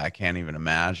 Oh yeah, I can't even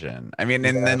imagine. I mean,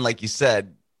 and Yeah. then like you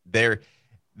said, they're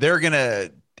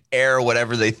gonna air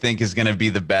whatever they think is gonna be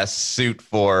the best suit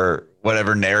for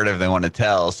whatever narrative they want to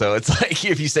tell. So it's like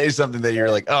if you say something that you're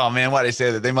like, oh man, why'd I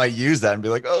say that? They might use that and be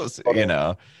like, oh, so, Totally.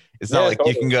 it's not Yeah, like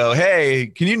you can totally. go, hey,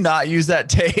 can you not use that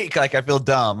take? Like I feel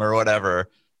dumb or whatever.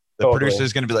 The producer Totally.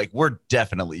 is gonna be like, we're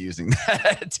definitely using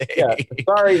that Yeah. take.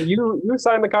 Sorry, you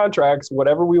signed the contracts.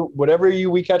 Whatever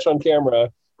we catch on camera is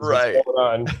what's Right. going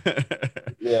on.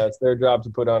 Yeah, it's their job to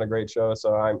put on a great show.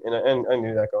 So and I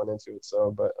knew that going into it.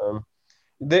 So, but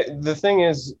the thing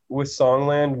is with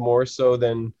Songland more so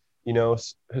than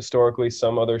historically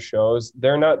some other shows,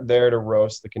 they're not there to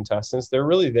roast the contestants. They're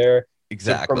really there to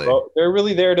Exactly. promote. They're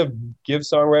really there to give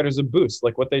songwriters a boost,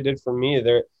 like what they did for me.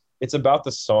 It's about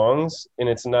the songs and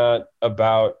it's not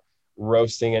about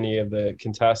roasting any of the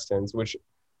contestants, which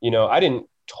I didn't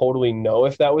totally know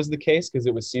if that was the case because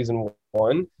it was season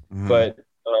one, Mhm. but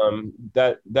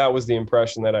that was the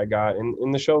impression that I got,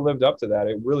 and the show lived up to that.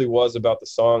 It really was about the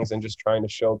songs and just trying to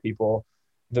show people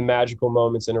the magical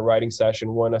moments in a writing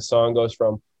session when a song goes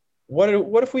from what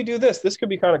if we do this? This could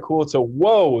be kind of cool to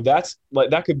whoa, that's like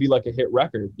that could be like a hit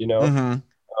record, Mhm.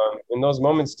 And those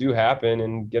moments do happen,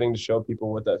 and getting to show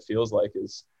people what that feels like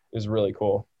is really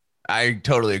cool. I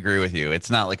totally agree with you. It's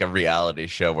not like a reality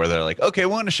show where they're like, okay,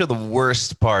 we want to show the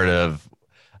worst part of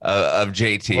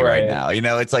JT right Right,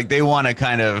 now. It's like they want to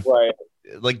kind of right.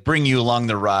 like bring you along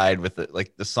the ride with the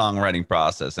songwriting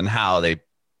process and how they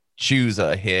choose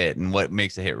a hit and what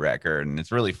makes a hit record. And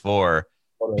it's really for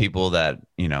Totally, people that,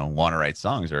 want to write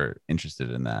songs or are interested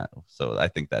in that. So I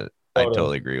think that I totally.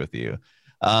 totally agree with you.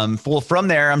 Well, from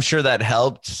there, I'm sure that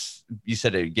helped. You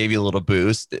said it gave you a little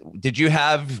boost.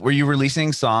 Were you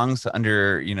releasing songs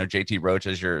under, JT Roach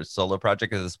as your solo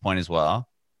project at this point as well?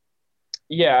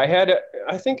 Yeah,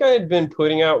 I think I had been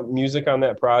putting out music on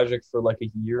that project for like a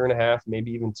year and a half,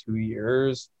 maybe even 2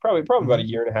 years, probably about Mm-hmm. a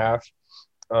year and a half,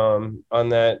 on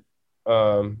that,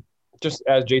 um, just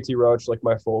as JT Roach, like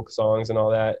my folk songs and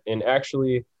all that. And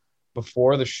actually,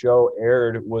 before the show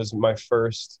aired, was my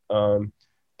first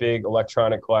big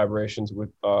electronic collaborations with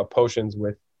Potions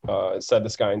with Said the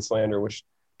Sky and Slander, which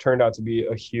turned out to be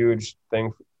a huge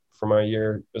thing for my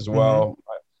year as Mm-hmm. well.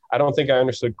 I don't think I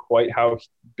understood quite how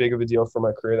big of a deal for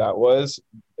my career that was,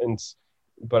 and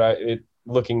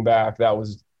looking back, that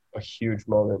was a huge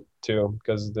moment too,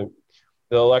 because the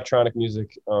electronic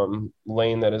music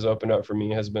lane that has opened up for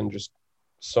me has been just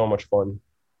so much fun.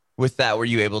 With that, were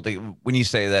you able to, when you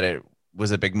say that it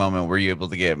was a big moment, were you able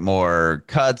to get more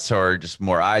cuts or just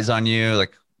more eyes on you?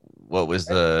 Like, what was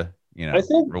the, I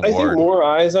think reward? more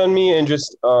eyes on me, and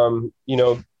just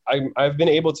I've been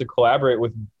able to collaborate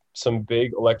with some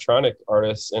big electronic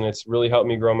artists, and it's really helped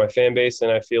me grow my fan base.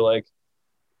 And I feel like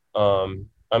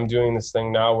I'm doing this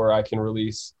thing now where I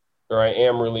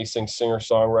am releasing singer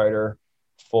songwriter,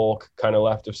 folk, kind of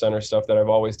left of center stuff that I've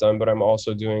always done, but I'm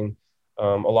also doing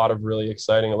a lot of really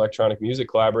exciting electronic music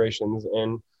collaborations,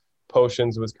 and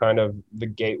Potions was kind of the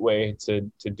gateway to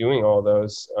doing all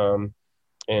those,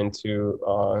 and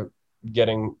to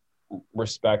getting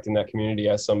respect in that community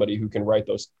as somebody who can write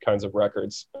those kinds of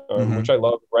records, Mm-hmm. which I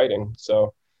love writing.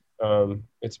 So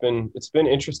it's been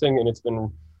interesting, and it's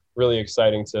been really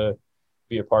exciting to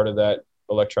be a part of that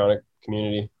electronic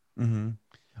community. Mm-hmm.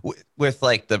 With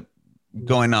like the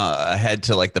going ahead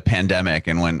to like the pandemic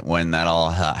and when that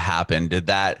all happened,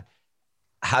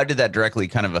 how did that directly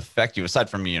kind of affect you, aside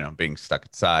from, being stuck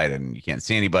inside and you can't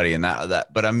see anybody and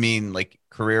that, but I mean, like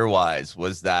career wise,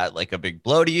 was that like a big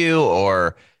blow to you,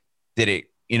 or did it,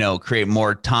 create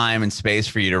more time and space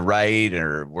for you to write,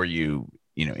 or were you,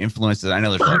 influenced? I know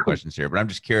there's a lot of questions here, but I'm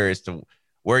just curious to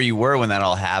where you were when that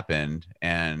all happened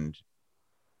and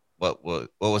what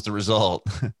was the result?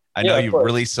 I know Yeah, of you've course.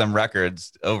 released some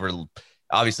records over,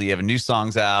 obviously you have new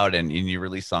songs out and you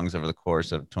release songs over the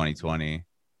course of 2020.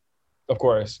 Of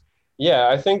course. Yeah,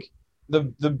 I think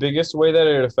the biggest way that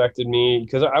it affected me,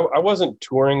 because I wasn't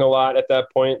touring a lot at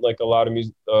that point, like a lot of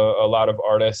music, a lot of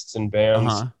artists and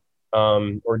bands,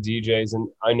 Uh-huh. or DJs, and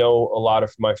I know a lot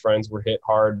of my friends were hit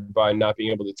hard by not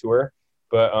being able to tour.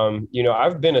 But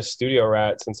I've been a studio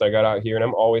rat since I got out here, and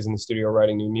I'm always in the studio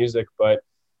writing new music. But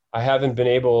I haven't been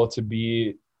able to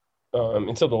be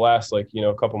until the last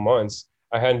couple months.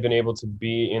 I hadn't been able to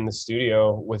be in the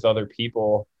studio with other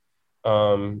people.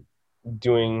 Um,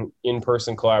 Doing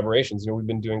in-person collaborations. We've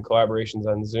been doing collaborations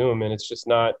on Zoom, and it's just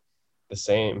not the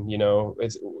same.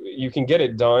 It's, you can get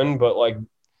it done, but like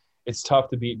it's tough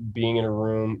to being in a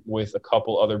room with a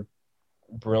couple other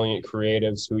brilliant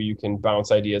creatives who you can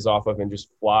bounce ideas off of and just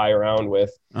fly around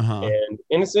with. Uh-huh. And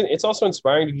it's also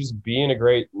inspiring to just be in a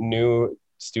great new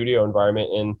studio environment.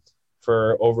 And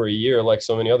for over a year, like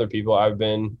so many other people, I've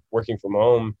been working from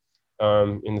home,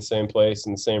 in the same place,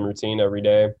 in the same routine every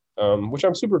day, which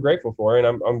I'm super grateful for. And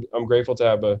I'm grateful to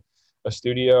have a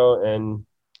studio, and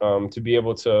to be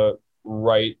able to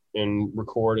write and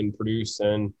record and produce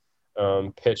and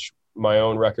pitch my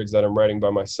own records that I'm writing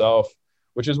by myself,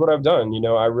 which is what I've done.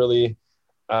 I really,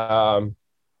 I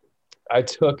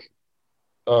took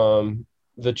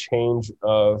the change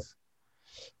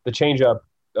up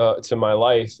to my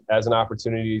life as an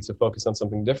opportunity to focus on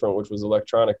something different, which was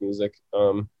electronic music.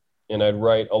 And I'd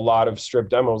write a lot of strip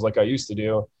demos like I used to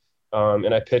do.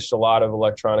 And I pitched a lot of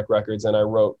electronic records, and I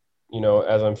wrote,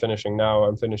 as I'm finishing now,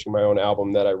 I'm finishing my own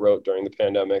album that I wrote during the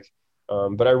pandemic.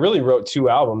 But I really wrote 2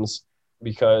 albums,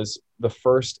 because the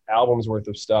first album's worth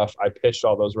of stuff, I pitched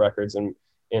all those records, and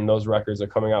those records are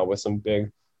coming out with some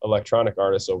big electronic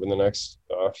artists over the next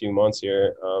few months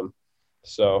here.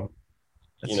 So,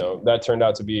 that turned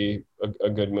out to be a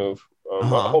good move.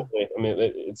 Uh-huh. Hopefully, I mean,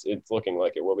 it's looking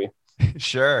like it will be.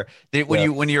 Sure.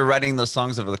 When you were writing those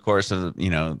songs over the course of,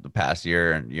 the past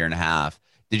year and a half,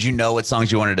 did you know what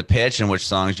songs you wanted to pitch and which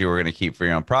songs you were going to keep for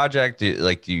your own project?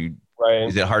 Right.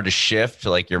 Is it hard to shift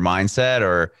like your mindset,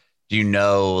 or do you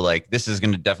know, like, this is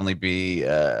going to definitely be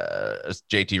a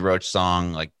JT Roach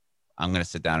song? Like, I'm going to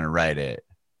sit down and write it.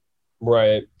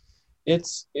 Right.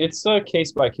 It's a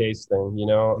case by case thing,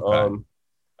 Okay.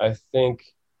 I think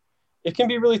it can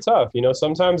be really tough.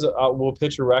 Sometimes we'll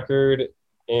pitch a record,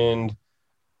 and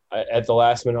at the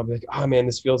last minute, I'll be like, oh man,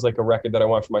 this feels like a record that I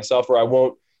want for myself, or I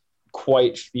won't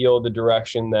quite feel the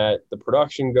direction that the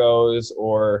production goes,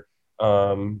 or,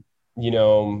 you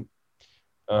know,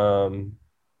 um,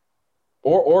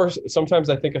 or sometimes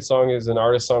I think a song is an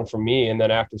artist song for me. And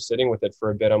then after sitting with it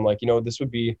for a bit, I'm like, this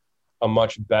would be a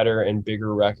much better and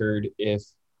bigger record if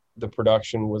the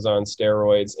production was on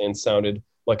steroids and sounded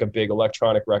like a big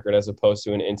electronic record as opposed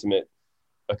to an intimate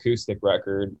acoustic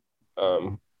record.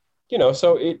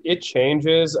 So it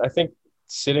changes. I think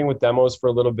sitting with demos for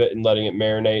a little bit and letting it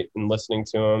marinate and listening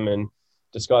to them and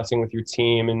discussing with your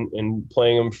team and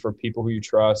playing them for people who you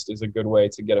trust is a good way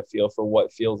to get a feel for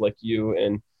what feels like you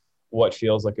and what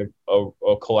feels like a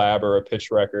collab or a pitch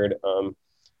record. But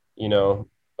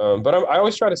I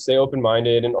always try to stay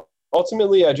open-minded, and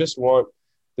ultimately I just want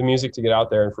the music to get out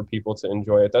there and for people to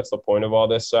enjoy it. That's the point of all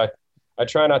this. So I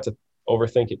try not to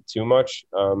overthink it too much.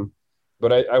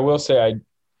 But I will say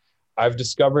I've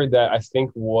discovered that I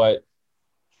think what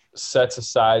sets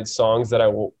aside songs that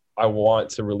I want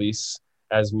to release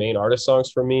as main artist songs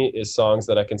for me is songs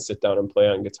that I can sit down and play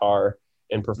on guitar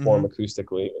and perform Mm-hmm.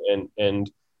 acoustically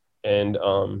and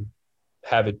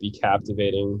have it be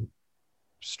captivating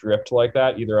stripped like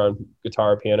that, either on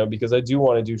guitar or piano, because I do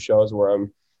want to do shows where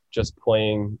I'm just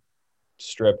playing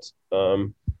stripped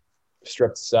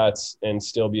sets and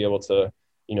still be able to,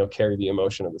 carry the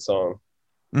emotion of the song.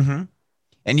 Mm-hmm.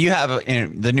 And you have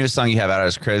the newest song you have out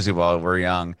is "Crazy While We're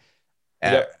Young,"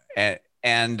 Yep.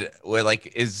 and we're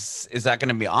like, is that going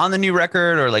to be on the new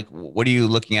record, or like, what are you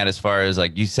looking at as far as,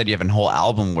 like, you said you have a whole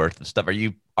album worth of stuff? Are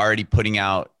you already putting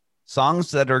out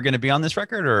songs that are going to be on this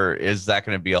record, or is that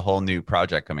going to be a whole new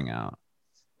project coming out?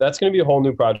 That's going to be a whole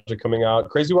new project coming out.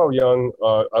 Crazy While Young.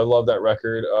 I love that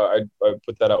record. I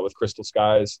put that out with Crystal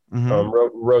Skies. Mm-hmm.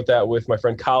 Wrote that with my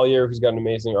friend Collier, who's got an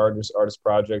amazing artist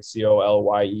project,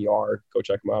 Colyer. Go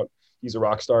check him out. He's a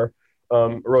rock star.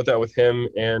 Wrote that with him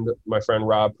and my friend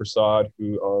Rob Prasad,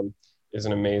 who is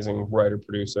an amazing writer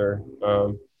producer.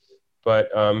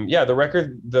 The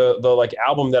record, the like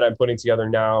album that I'm putting together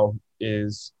now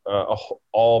is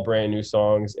all brand new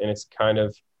songs, and it's kind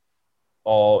of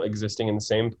all existing in the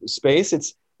same space.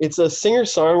 It's a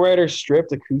singer-songwriter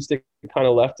stripped acoustic, kind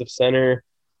of left of center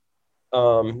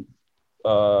vibe,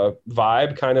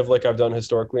 kind of like I've done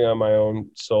historically on my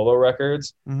own solo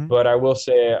records. Mm-hmm. But I will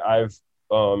say I've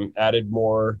added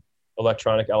more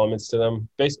electronic elements to them.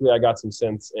 Basically, I got some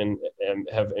synths and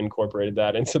have incorporated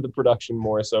that into the production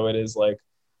more. So it is like,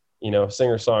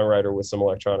 singer-songwriter with some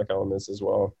electronic elements as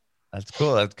well. That's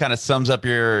cool. That kind of sums up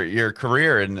your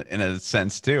career in a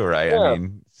sense too, right? Yeah. I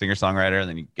mean, singer-songwriter, and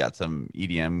then you got some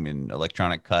EDM and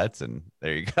electronic cuts, and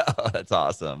there you go. That's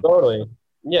awesome. Totally.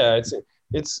 Yeah,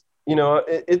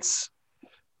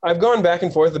 I've gone back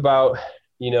and forth about,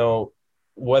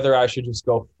 whether I should just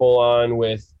go full on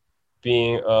with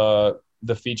being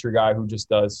the feature guy who just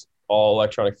does all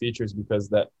electronic features, because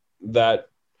that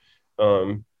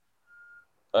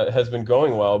has been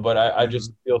going well, but I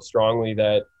just feel strongly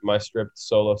that my stripped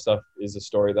solo stuff is a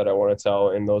story that I want to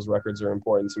tell, and those records are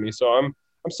important to me. So I'm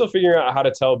still figuring out how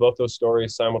to tell both those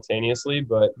stories simultaneously,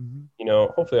 but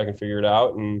hopefully I can figure it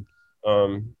out. And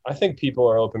I think people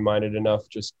are open-minded enough,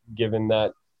 just given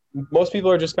that most people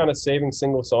are just kind of saving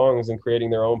single songs and creating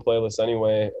their own playlists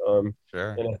anyway.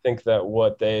 Sure. And I think that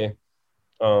what they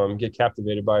get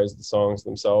captivated by is the songs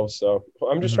themselves. So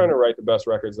I'm just trying to write the best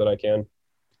records that I can.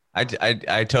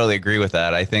 I totally agree with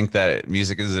that. I think that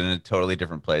music is in a totally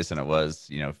different place than it was,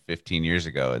 15 years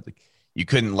ago. You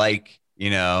couldn't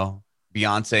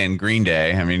Beyonce and Green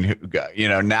Day. I mean,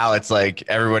 now it's like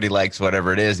everybody likes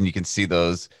whatever it is, and you can see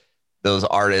those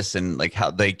artists and like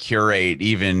how they curate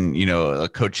even, a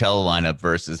Coachella lineup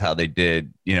versus how they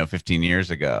did, 15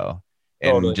 years ago.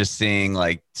 And Totally. just seeing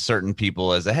like certain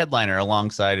people as a headliner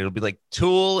alongside, it'll be like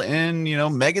Tool and,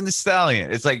 Megan Thee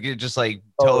Stallion. It's like, you're just like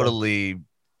totally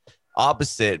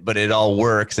opposite, but it all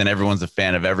works, and everyone's a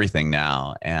fan of everything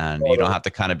now, and you don't have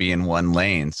to kind of be in one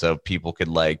lane. So people could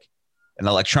like an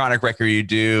electronic record you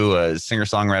do, a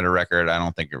singer-songwriter record. I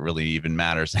don't think it really even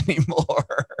matters anymore.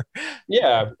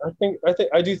 Yeah,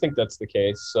 I do think that's the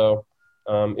case. So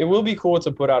it will be cool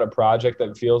to put out a project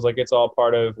that feels like it's all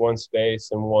part of one space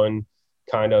and one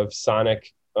kind of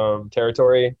sonic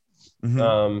territory.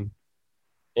 I'm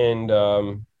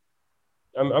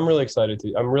really excited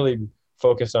I'm really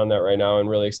focused on that right now, and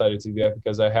really excited to do that,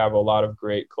 because I have a lot of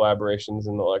great collaborations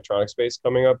in the electronic space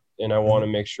coming up, and I want to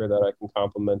make sure that I can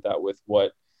complement that with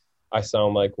what I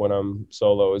sound like when I'm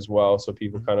solo as well, so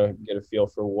people kind of get a feel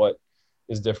for what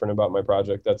is different about my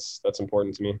project. That's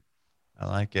important to me. I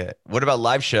like it. What about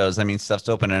live shows? I mean, stuff's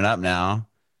opening up now.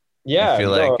 Yeah, I feel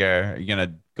like are you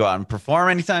gonna go out and perform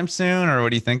anytime soon, or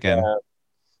what are you thinking?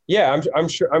 Yeah, I'm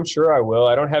sure I will.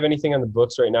 I don't have anything on the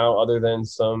books right now other than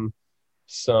some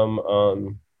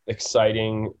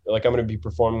exciting, like I'm going to be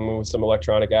performing with some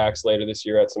electronic acts later this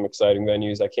year at some exciting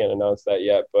venues. I can't announce that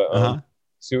yet, but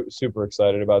super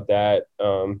excited about that.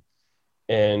 I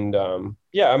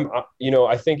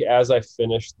think as I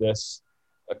finish this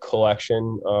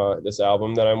collection, this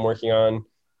album that I'm working on,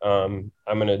 I'm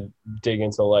going to dig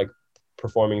into like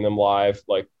performing them live,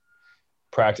 like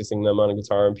practicing them on a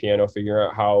guitar and piano, figuring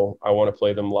out how I want to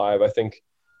play them live. I think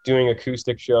doing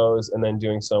acoustic shows and then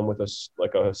doing some with a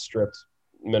stripped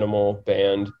minimal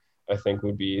band, I think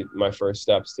would be my first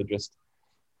steps to just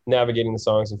navigating the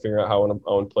songs and figuring out how I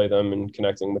want to play them and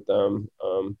connecting with them.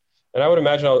 And I would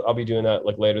imagine I'll be doing that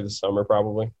like later this summer,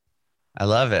 probably. I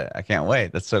love it. I can't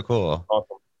wait. That's so cool.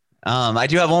 Awesome. I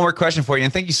do have one more question for you,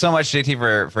 and thank you so much,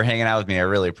 JT, for hanging out with me. I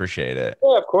really appreciate it.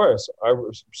 Yeah, of course. I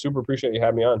super appreciate you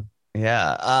having me on.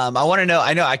 Yeah. I want to know,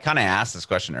 I know I kind of asked this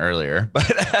question earlier, but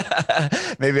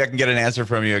maybe I can get an answer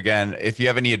from you again. If you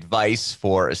have any advice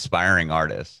for aspiring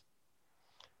artists.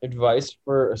 Advice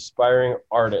for aspiring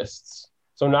artists.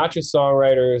 So not just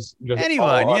songwriters, just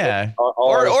anyone, yeah.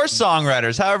 Or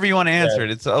songwriters, however you want to answer it.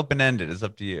 It's open-ended. It's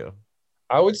up to you.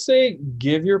 I would say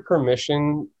give your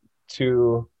permission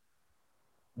to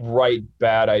write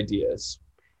bad ideas.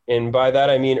 And by that,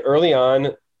 I mean, early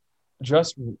on,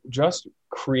 just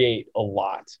create a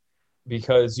lot,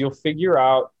 because you'll figure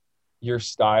out your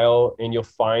style and you'll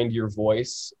find your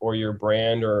voice or your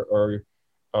brand or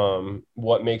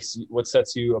what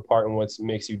sets you apart and what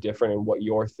makes you different and what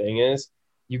your thing is.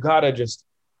 You gotta just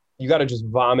you got to just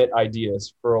vomit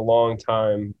ideas for a long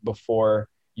time before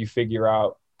you figure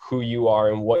out who you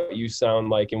are and what you sound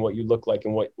like and what you look like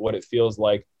and what it feels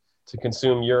like to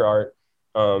consume your art.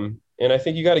 And I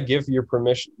think you got to give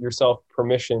yourself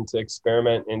permission to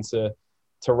experiment and to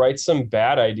write some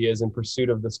bad ideas in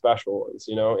pursuit of the special ones,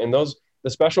 you know, and the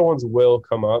special ones will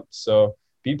come up. So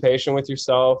be patient with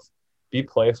yourself, be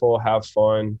playful, have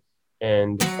fun,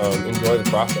 and enjoy the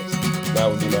process. That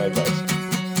would be my advice.